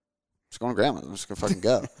 Just going to grandma's. I'm just going to fucking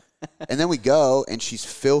go. And then we go, and she's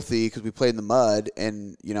filthy because we played in the mud.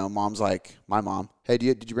 And, you know, mom's like, my mom, hey,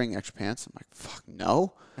 did you bring extra pants? I'm like, fuck,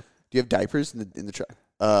 no. Do you have diapers in the truck?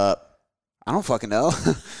 I don't fucking know.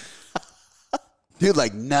 Dude,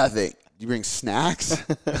 like nothing. Do you bring snacks?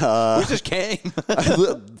 We just came.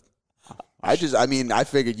 I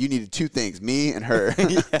figured you needed two things, me and her.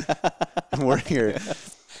 And we're here.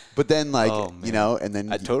 But then, like, you know, and then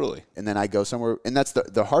totally. And then I go somewhere, and that's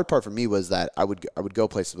the hard part for me was that I would go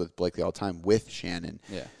places with Blakely all the time with Shannon.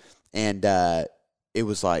 Yeah. And it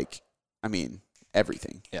was like, I mean,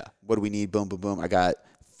 everything. Yeah. What do we need? Boom, boom, boom. I got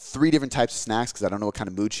 3 different types of snacks because I don't know what kind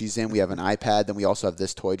of mood she's in. We have an iPad. Then we also have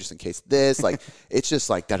this toy just in case this. Like, it's just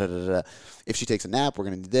like da-da-da-da. If she takes a nap, we're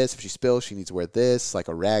going to need this. If she spills, she needs to wear this, like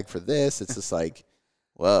a rag for this. It's just like,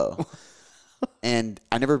 whoa. And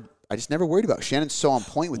I just never worried about it. Shannon's so on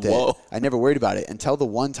point with it. I never worried about it until the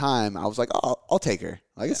one time I was like, oh, I'll take her.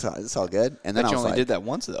 Like, it's all good. And then I was only like, did that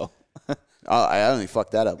once, though. I only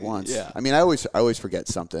fucked that up once. Yeah. I mean, I always forget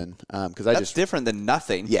something because That's different than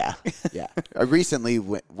nothing. Yeah. I recently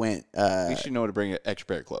went. You should know to bring an extra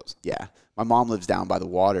pair of clothes. Yeah. My mom lives down by the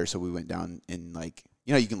water, so we went down in, like,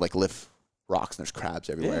 you know, you can like lift rocks and there's crabs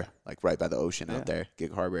everywhere, like right by the ocean out there,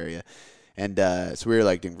 Gig Harbor area. And so we were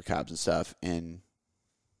like digging for crabs and stuff, and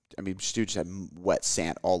I mean, dude just had wet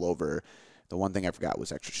sand all over. The one thing I forgot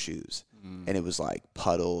was extra shoes, and it was like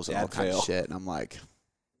puddles and all kinds of shit. And I'm like,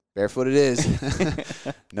 barefoot it is.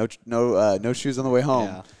 No shoes on the way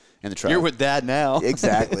home in the truck. You're with Dad now.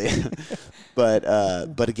 Exactly.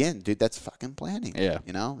 But again, dude, that's fucking planning. Yeah.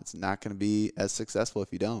 You know, it's not going to be as successful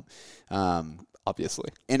if you don't. Obviously.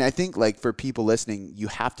 And I think, like, for people listening, you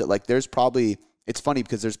have to, like, it's funny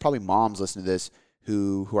because there's probably moms listening to this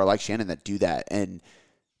who are like Shannon that do that. And,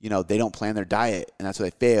 you know, they don't plan their diet and that's why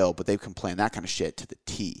they fail, but they can plan that kind of shit to the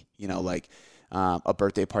T, you know, like a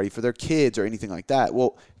birthday party for their kids or anything like that.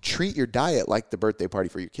 Well, treat your diet like the birthday party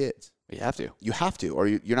for your kids. You have to. You have to, or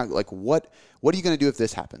you're not, like, what are you going to do if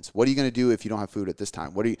this happens? What are you going to do if you don't have food at this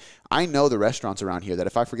time? I know the restaurants around here that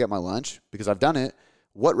if I forget my lunch, because I've done it,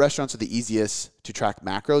 what restaurants are the easiest to track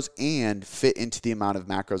macros and fit into the amount of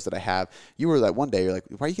macros that I have? You were like, one day, you're like,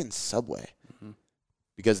 why are you getting Subway? Mm-hmm.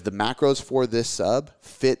 Because the macros for this sub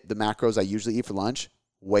fit the macros I usually eat for lunch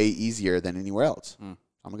way easier than anywhere else. I'm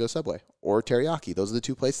going to go Subway or teriyaki. Those are the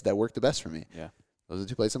two places that work the best for me. Yeah. Those are the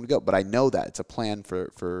two places I'm going to go. But I know that it's a plan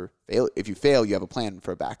for fail. If you fail, you have a plan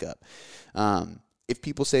for a backup. If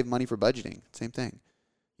people save money for budgeting, same thing.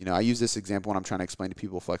 You know, I use this example when I'm trying to explain to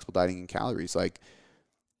people flexible dieting and calories. Like,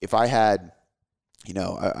 if I had, you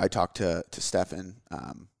know, I talked to Stefan.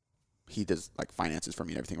 He does like finances for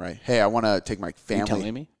me and everything, right? Hey, I want to take my family. You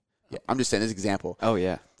telling me? Yeah, I'm just saying this example. Oh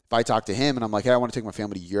yeah. If I talk to him and I'm like, hey, I want to take my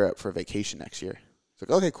family to Europe for a vacation next year. It's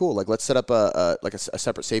like, okay, cool. Like, let's set up a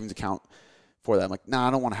separate savings account for that. I'm like, nah,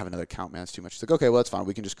 I don't want to have another account, man. It's too much. He's like, okay, well, that's fine.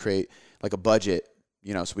 We can just create like a budget,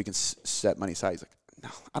 you know, so we can set money aside. He's like, no,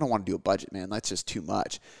 I don't want to do a budget, man. That's just too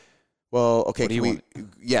much. Well, okay, can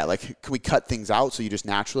we cut things out so you just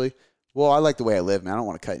naturally? Well, I like the way I live, man. I don't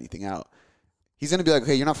want to cut anything out. He's going to be like,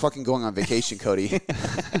 okay, you're not fucking going on vacation, Cody.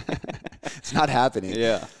 It's not happening.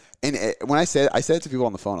 Yeah. And when I say it to people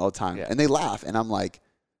on the phone all the time, and they laugh, and I'm like,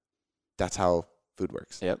 that's how food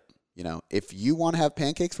works. Yep. You know, if you want to have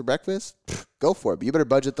pancakes for breakfast, go for it. But you better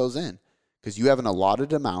budget those in because you have an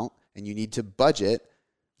allotted amount, and you need to budget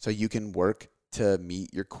so you can work to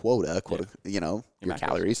meet your quota, you know, your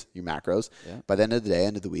calories, your macros by the end of the day,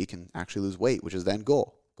 end of the week, and actually lose weight, which is then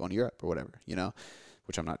goal. Going to Europe or whatever, you know,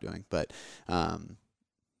 which I'm not doing, but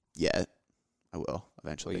yeah, I will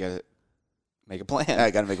eventually. Well, you gotta make a plan. I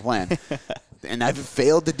gotta make a plan, and I've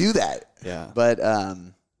failed to do that. Yeah, but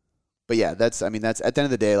yeah, that's at the end of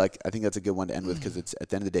the day, like, I think that's a good one to end with because it's at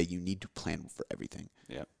the end of the day, you need to plan for everything.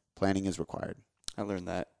 Yeah, planning is required. I learned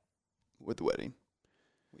that with the wedding.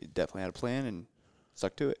 We definitely had a plan and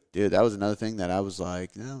stuck to it. Dude, that was another thing that I was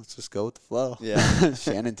like, no, let's just go with the flow. Yeah,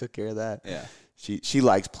 Shannon took care of that. Yeah. She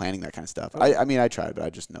likes planning that kind of stuff. I mean, I tried, but I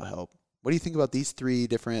just no help. What do you think about these 3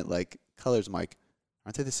 different like colors? I'm like,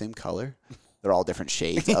 aren't they the same color? They're all different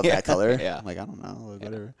shades of that color. Yeah. I'm like, I don't know,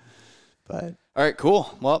 whatever. But all right,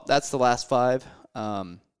 cool. Well, that's the last 5.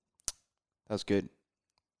 That was good.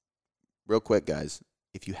 Real quick, guys,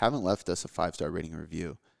 if you haven't left us a 5-star rating and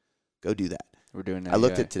review, go do that. We're doing. I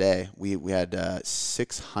looked at today. We had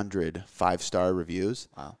 600 5-star reviews.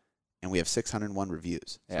 Wow. And we have 601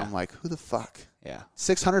 reviews. So Yeah. I'm like, who the fuck? Yeah.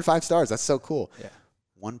 600 5 stars. That's so cool. Yeah.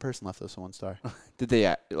 One person left us a 1 star. Did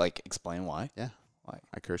they like explain why? Yeah. Why?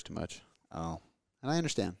 I cursed too much. Oh, And I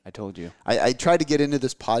understand. I told you. I tried to get into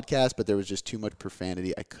this podcast, but there was just too much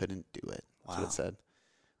profanity. I couldn't do it. That's what it said.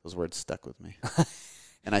 Those words stuck with me.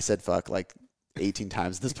 And I said fuck like 18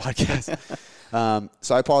 times in this podcast.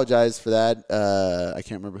 So I apologize for that. I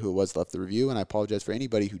can't remember who it was left the review, and I apologize for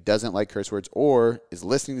anybody who doesn't like curse words or is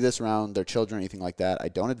listening to this around their children or anything like that. I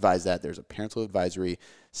don't advise that. There's a parental advisory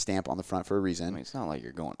stamp on the front for a reason. I mean, it's not like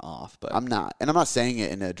you're going off, but I'm not. And I'm not saying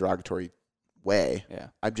it in a derogatory way. Yeah.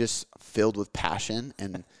 I'm just filled with passion,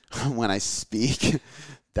 and when I speak,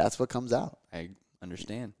 that's what comes out. I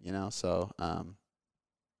understand. You know, so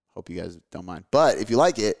hope you guys don't mind. But if you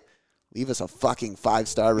like it, leave us a fucking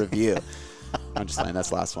 5-star review. I'm just saying, that's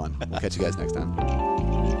the last one. We'll catch you guys next time.